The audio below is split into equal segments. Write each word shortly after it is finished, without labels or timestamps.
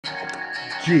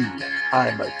Gee,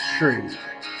 I'm a tree.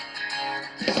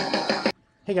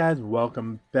 Hey guys,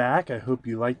 welcome back. I hope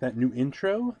you like that new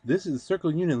intro. This is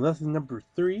Circle Unit lesson number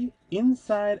 3,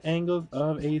 Inside Angles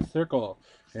of a Circle.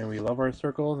 And we love our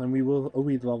circles and we will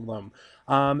always love them.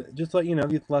 Just to let you know,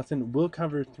 this lesson will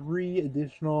cover 3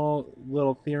 additional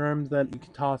little theorems that you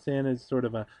can toss in as sort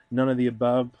of a none of the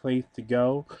above place to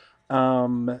go.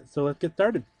 So let's get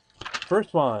started.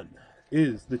 First one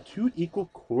is the two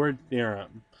equal chord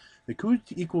theorem. The two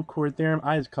equal chord theorem,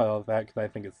 I just call it that because I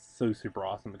think it's so super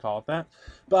awesome to call it that.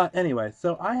 But anyway,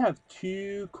 so I have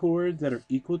two chords that are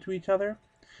equal to each other.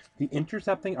 The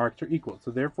intercepting arcs are equal.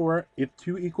 So therefore, if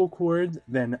two equal chords,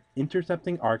 then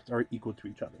intercepting arcs are equal to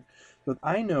each other. So if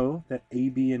I know that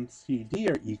AB and CD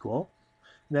are equal,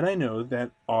 then I know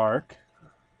that arc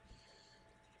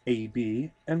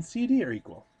AB and CD are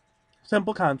equal.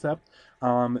 Simple concept.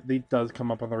 It does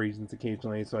come up on the reasons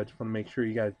occasionally, so I just want to make sure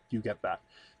you guys do get that.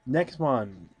 Next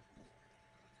one,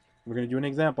 we're going to do an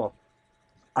example.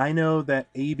 I know that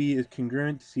AB is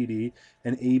congruent to CD,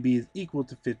 and AB is equal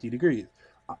to 50 degrees,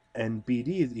 and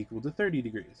BD is equal to 30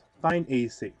 degrees. Find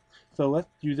AC. So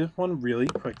let's do this one really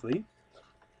quickly.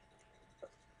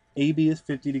 AB is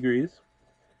 50 degrees.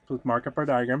 So let's mark up our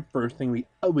diagram. First thing we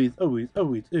always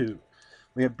do.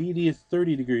 We have BD is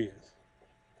 30 degrees.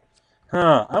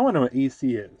 I want to know what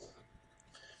AC is.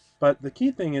 But the key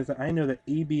thing is that I know that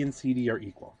AB and CD are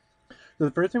equal. So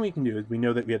the first thing we can do is we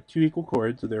know that we have two equal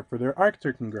chords, so therefore their arcs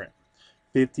are congruent.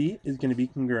 50 is going to be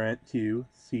congruent to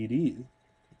CD,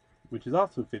 which is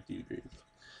also 50 degrees.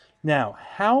 Now,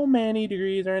 how many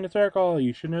degrees are in a circle?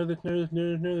 You should know this,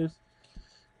 know this.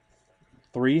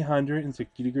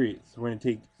 360 degrees. So we're going to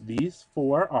take these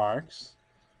four arcs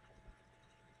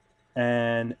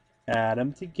and add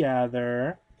them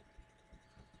together.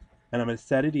 And I'm going to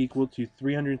set it equal to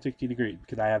 360 degrees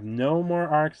because I have no more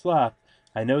arcs left.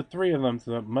 I know 3 of them,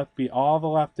 so it must be all the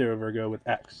leftover go with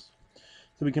x.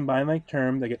 So we combine like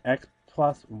terms. I get x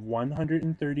plus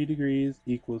 130 degrees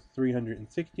equals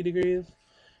 360 degrees.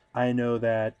 I know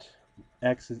that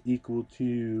x is equal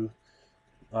to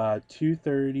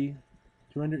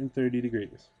 230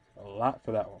 degrees. A lot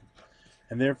for that one.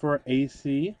 And therefore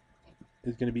AC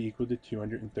is going to be equal to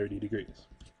 230 degrees.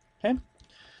 Okay?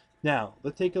 Now,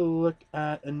 let's take a look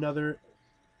at another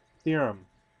theorem.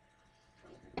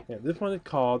 Yeah, this one is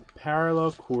called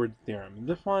parallel chord theorem.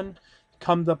 This one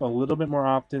comes up a little bit more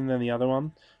often than the other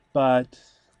one, but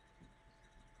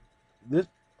this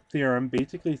theorem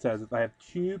basically says if I have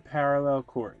two parallel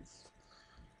chords,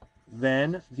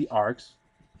 then the arcs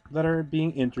that are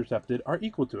being intercepted are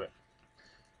equal to it.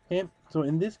 Okay, so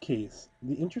in this case,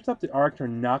 the intercepted arcs are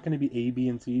not going to be AB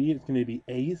and CD, it's going to be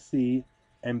AC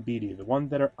and BD, the ones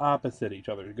that are opposite each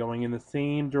other, going in the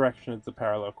same direction as the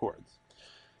parallel chords.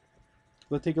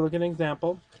 Let's take a look at an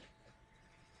example.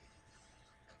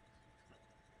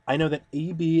 I know that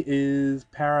AB is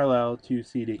parallel to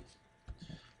CD.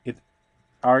 If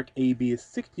arc AB is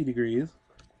 60 degrees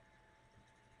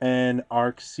and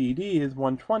arc CD is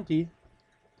 120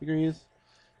 degrees,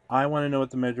 I want to know what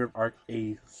the measure of arc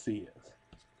AC is.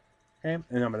 Okay,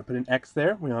 and I'm going to put an X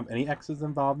there. We don't have any X's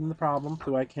involved in the problem,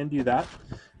 so I can do that.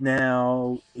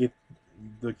 Now, if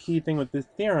the key thing with this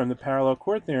theorem, the parallel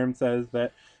chord theorem, says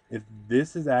that if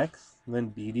this is X,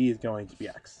 then BD is going to be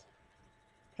X.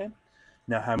 Okay,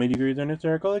 now how many degrees are in a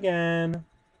circle again?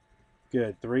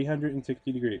 Good,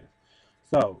 360 degrees.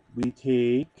 So we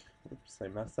take, oops, I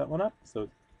messed that one up. So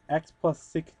X plus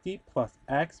 60 plus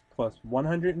X plus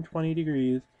 120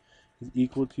 degrees is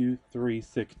equal to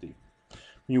 360.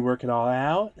 When you work it all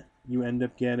out, you end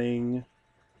up getting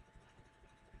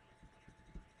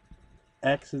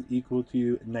x is equal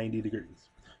to 90 degrees.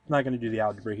 I'm not going to do the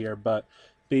algebra here, but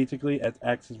basically as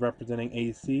x is representing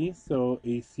AC, so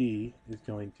AC is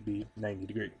going to be 90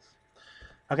 degrees.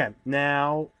 Okay,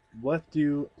 now let's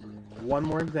do one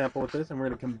more example with this, and we're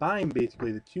going to combine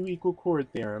basically the two equal chord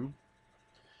theorem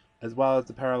as well as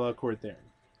the parallel chord theorem.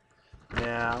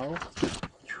 Now,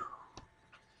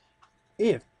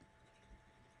 if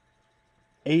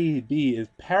AB is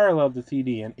parallel to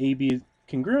CD and AB is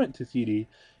congruent to CD,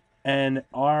 and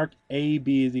arc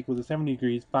AB is equal to 70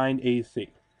 degrees, find AC.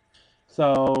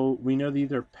 So we know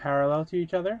these are parallel to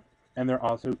each other, and they're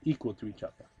also equal to each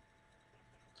other.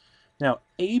 Now,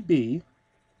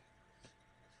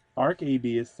 arc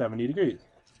AB is 70 degrees.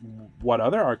 What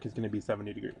other arc is going to be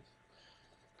 70 degrees?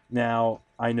 Now,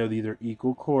 I know these are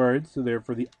equal chords, so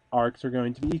therefore the arcs are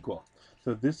going to be equal. So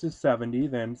if this is 70,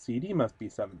 then CD must be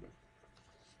 70.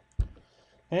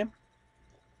 Okay?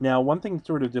 Now, one thing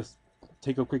sort of just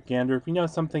take a quick gander. If you know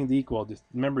something's equal, just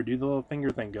remember, do the little finger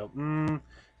thing. Go,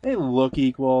 they look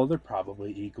equal. They're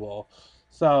probably equal.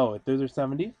 So if those are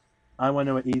 70, I want to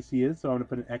know what AC is, so I'm going to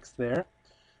put an X there.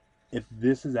 If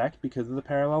this is X because of the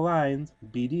parallel lines,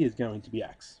 BD is going to be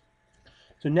X.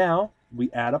 So now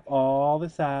we add up all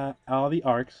the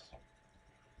arcs,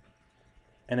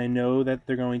 and I know that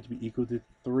they're going to be equal to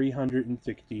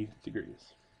 360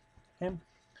 degrees. Okay?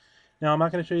 Now I'm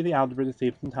not going to show you the algebra to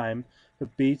save some time,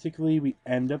 but basically we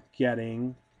end up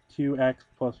getting 2x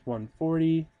plus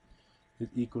 140 is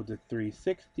equal to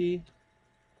 360,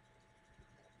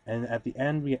 and at the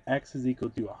end we get x is equal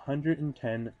to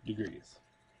 110 degrees.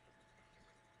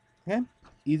 Okay?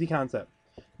 Easy concept.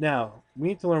 Now, we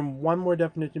need to learn one more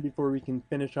definition before we can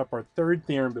finish up our third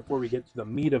theorem before we get to the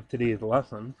meat of today's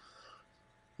lesson,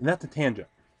 and that's a tangent.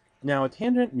 Now, a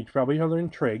tangent, we probably have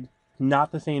learned trig,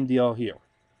 not the same deal here.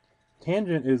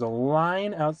 Tangent is a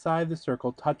line outside the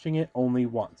circle touching it only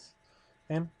once.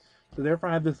 Okay? So therefore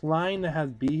I have this line that has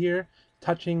B here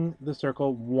touching the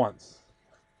circle once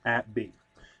at B.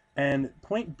 And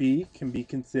point B can be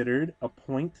considered a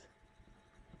point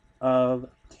of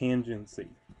tangency.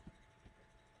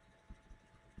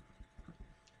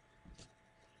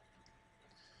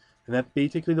 And that's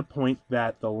basically the point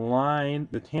that the line,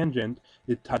 the tangent,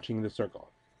 is touching the circle.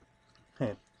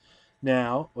 Okay.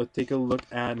 Now, let's take a look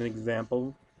at an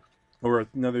example or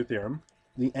another theorem.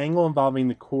 The angle involving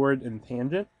the chord and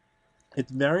tangent,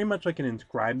 it's very much like an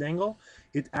inscribed angle.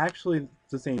 It's actually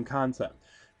the same concept.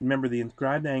 Remember, the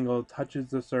inscribed angle touches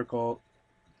the circle,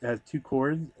 has two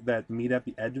chords that meet at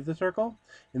the edge of the circle.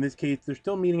 In this case, they're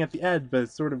still meeting at the edge, but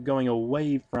it's sort of going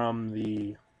away from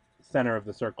the center of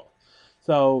the circle.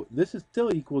 So this is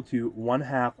still equal to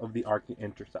 1/2 of the arc that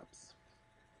intercepts.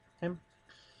 Okay.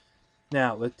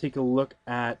 Now let's take a look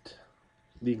at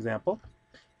the example.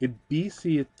 If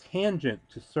BC is tangent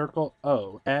to circle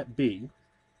O at B,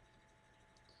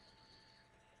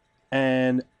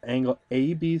 and angle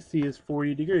ABC is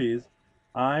 40 degrees,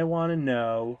 I want to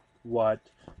know what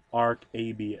arc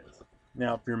AB is.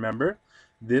 Now, if you remember,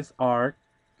 this arc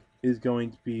is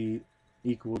going to be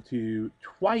equal to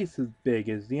twice as big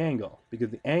as the angle,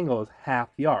 because the angle is half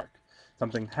the arc.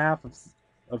 Something half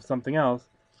of something else,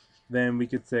 then we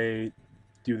could say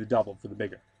do the double for the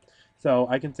bigger. So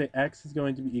I can say x is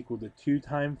going to be equal to 2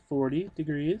 times 40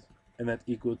 degrees, and that's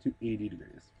equal to 80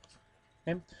 degrees.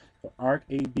 Okay, so arc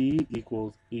AB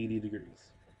equals 80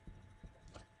 degrees.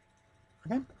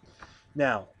 Okay,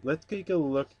 now let's take a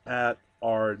look at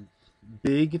our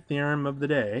big theorem of the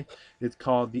day. It's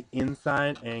called the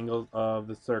inside angles of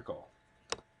the circle.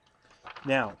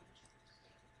 Now,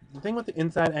 the thing with the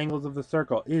inside angles of the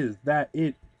circle is that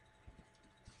it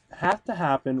has to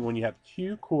happen when you have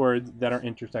two chords that are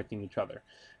intersecting each other.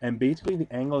 And basically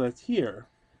the angle that's here,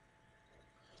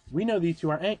 we know these two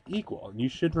are equal. You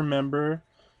should remember,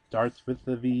 starts with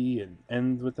the V and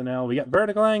ends with an L. We got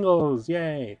vertical angles,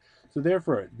 yay! So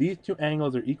therefore, these two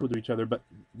angles are equal to each other, but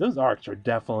those arcs are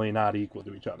definitely not equal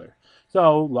to each other.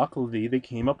 So luckily, they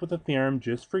came up with a theorem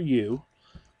just for you.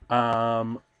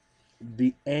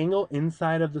 The angle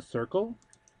inside of the circle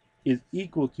is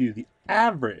equal to the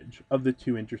average of the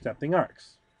two intercepting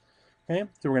arcs. Okay,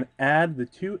 so we're going to add the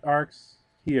two arcs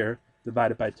here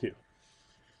divided by 2.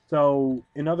 So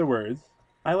in other words,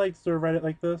 I like to sort of write it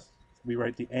like this. We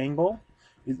write the angle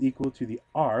is equal to the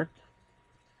arc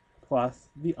plus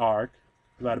the arc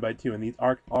divided by 2. And these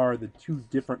arcs are the two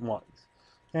different ones.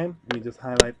 Okay, let me just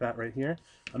highlight that right here.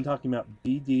 I'm talking about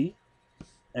BD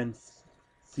and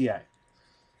CA.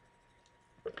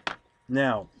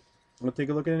 Now, let's take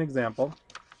a look at an example.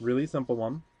 Really simple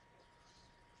one.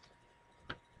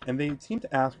 And they seem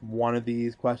to ask one of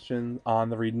these questions on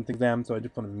the Regents exam, so I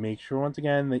just want to make sure once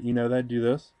again that you know that I do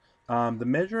this. The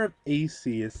measure of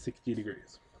AC is 60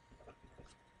 degrees.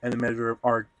 And the measure of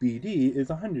arc BD is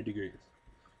 100 degrees.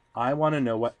 I want to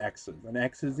know what x is, and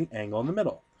x is the angle in the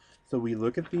middle. So we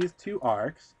look at these two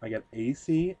arcs. I get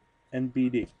AC and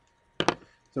BD.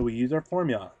 So we use our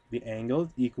formula. The angle is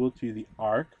equal to the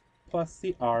arc plus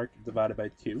the arc divided by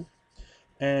 2.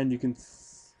 And you can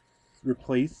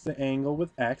replace the angle with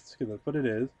x, because that's what it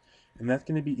is, and that's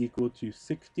going to be equal to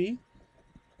 60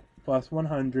 plus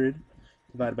 100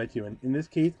 divided by 2. And in this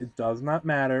case, it does not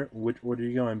matter which order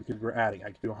you go in, because we're adding. I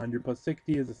can do 100 plus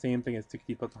 60 is the same thing as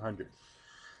 60 plus 100.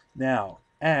 Now,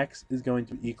 x is going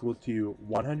to be equal to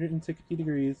 160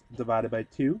 degrees divided by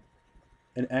 2,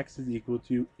 and x is equal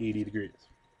to 80 degrees.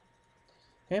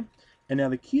 Okay? And now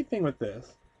the key thing with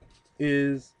this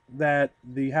is that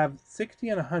they have 60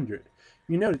 and 100.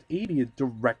 You notice 80 is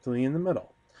directly in the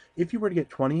middle. If you were to get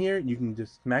 20 here, you can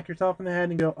just smack yourself in the head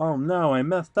and go, oh no, I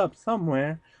messed up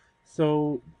somewhere.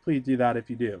 So please do that if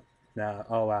you do. Now,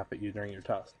 I'll laugh at you during your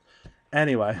test.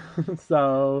 Anyway,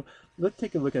 so let's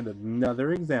take a look at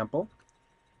another example.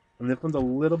 And this one's a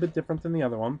little bit different than the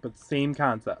other one, but same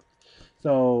concept.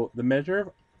 So the measure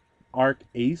of arc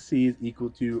AC is equal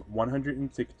to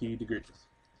 160 degrees.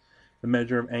 The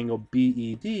measure of angle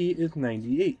BED is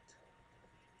 98.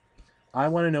 I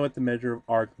want to know what the measure of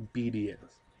arc BD is.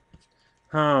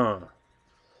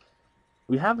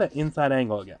 We have that inside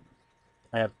angle again.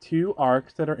 I have two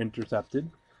arcs that are intercepted,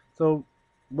 so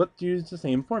let's use the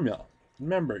same formula.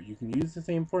 Remember, you can use the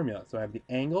same formula. So I have the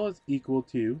angle is equal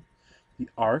to the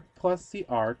arc plus the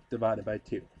arc divided by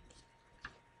 2.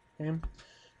 Okay?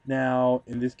 Now,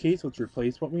 in this case, let's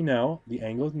replace what we know. The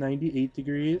angle is 98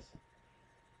 degrees,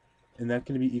 and that's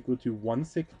going to be equal to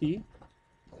 160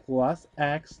 plus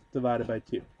x divided by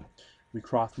 2. We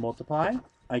cross multiply.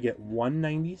 I get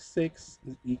 196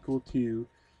 is equal to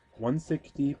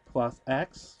 160 plus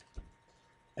x,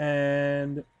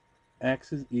 and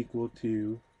x is equal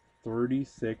to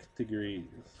 36 degrees.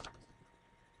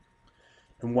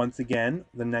 And once again,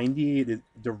 the 98 is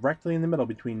directly in the middle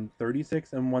between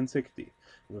 36 and 160.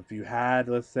 If you had,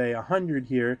 let's say, 100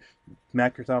 here,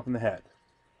 smack yourself in the head.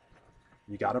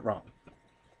 You got it wrong.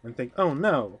 And think, oh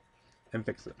no, and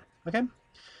fix it. Okay?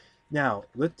 Now,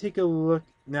 let's take a look.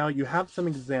 Now, you have some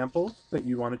examples that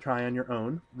you want to try on your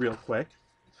own real quick.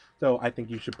 So I think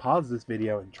you should pause this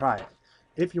video and try it.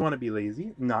 If you want to be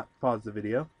lazy, not pause the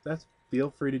video,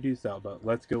 feel free to do so, but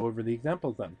let's go over the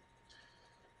examples then.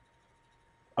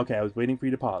 Okay, I was waiting for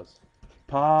you to pause.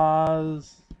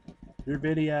 Pause your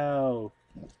video.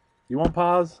 You won't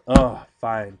pause? Oh,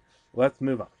 fine. Let's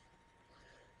move on.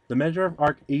 The measure of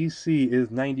arc AC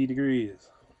is 90 degrees.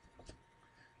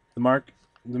 The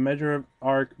measure of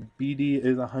arc BD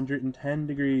is 110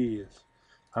 degrees.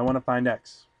 I want to find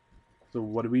x. So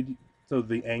what do we do? So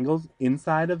the angle's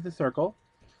inside of the circle.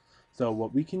 So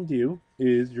what we can do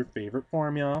is your favorite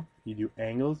formula. You do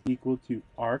angles equal to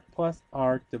arc plus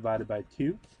arc divided by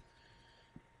 2.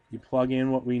 You plug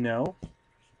in what we know,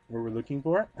 what we're looking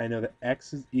for. I know that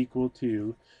x is equal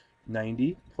to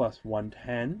 90 plus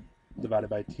 110 divided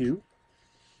by 2.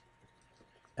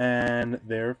 And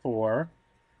therefore,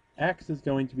 x is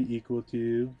going to be equal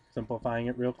to, simplifying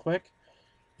it real quick,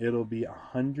 it'll be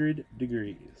 100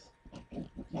 degrees.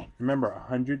 Remember,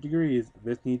 100 degrees,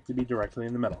 this needs to be directly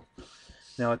in the middle.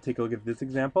 Now let's take a look at this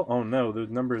example. Oh no, those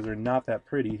numbers are not that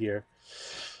pretty here.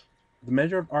 The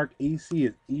measure of arc AC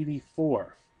is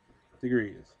 84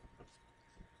 degrees.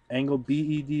 Angle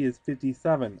BED is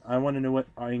 57. I want to know what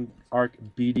arc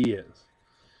BD is.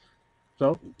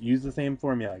 So use the same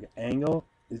formula. Angle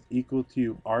is equal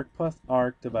to arc plus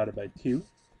arc divided by 2.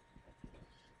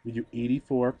 We do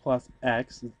 84 plus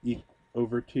x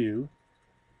over 2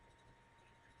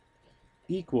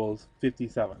 equals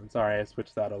 57. Sorry, I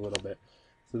switched that a little bit.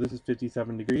 So this is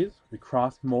 57 degrees. We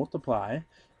cross multiply.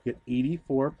 Get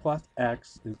 84 plus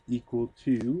x is equal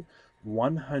to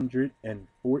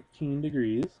 114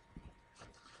 degrees.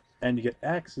 And you get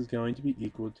x is going to be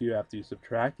equal to, after you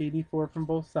subtract 84 from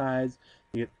both sides,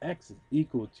 you get x is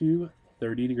equal to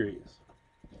 30 degrees.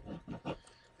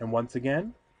 And once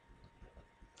again,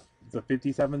 the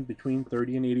 57 between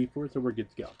 30 and 84, so we're good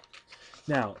to go.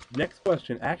 Now, next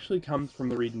question actually comes from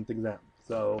the Regents exam,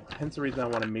 so hence the reason I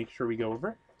want to make sure we go over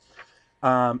it.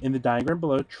 In the diagram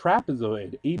below,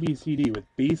 trapezoid ABCD with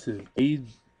bases AB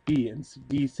and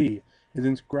DC is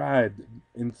inscribed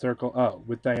in circle O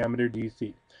with diameter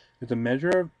DC. If the measure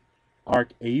of arc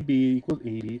AB equals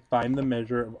 80, find the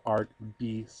measure of arc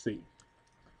BC.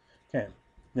 Okay,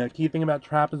 now key thing about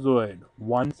trapezoid,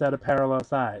 one set of parallel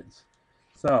sides.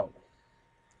 So,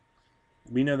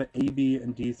 we know that AB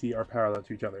and DC are parallel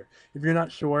to each other. If you're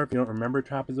not sure, if you don't remember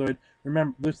trapezoid,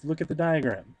 remember, let's look at the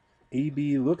diagram.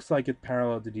 AB looks like it's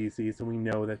parallel to DC, so we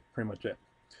know that's pretty much it.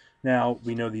 Now,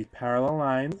 we know these parallel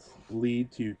lines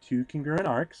lead to two congruent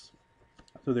arcs,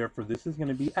 so therefore this is going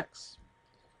to be x.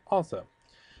 Also,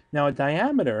 now a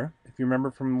diameter, if you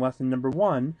remember from lesson number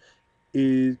 1,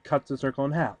 cuts the circle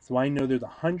in half. So I know there's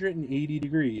 180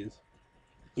 degrees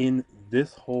in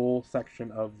this whole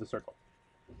section of the circle,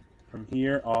 from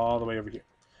here all the way over here.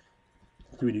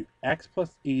 So we do x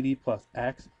plus 80 plus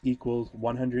x equals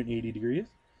 180 degrees.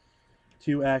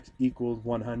 2x equals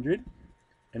 100,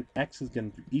 and x is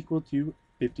going to be equal to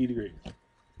 50 degrees.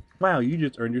 Wow, you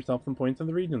just earned yourself some points on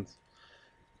the Regents.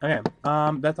 Okay,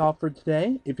 that's all for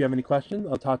today. If you have any questions,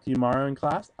 I'll talk to you tomorrow in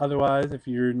class. Otherwise, if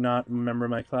you're not a member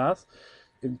of my class,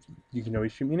 you can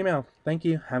always shoot me an email. Thank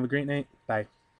you. Have a great night. Bye.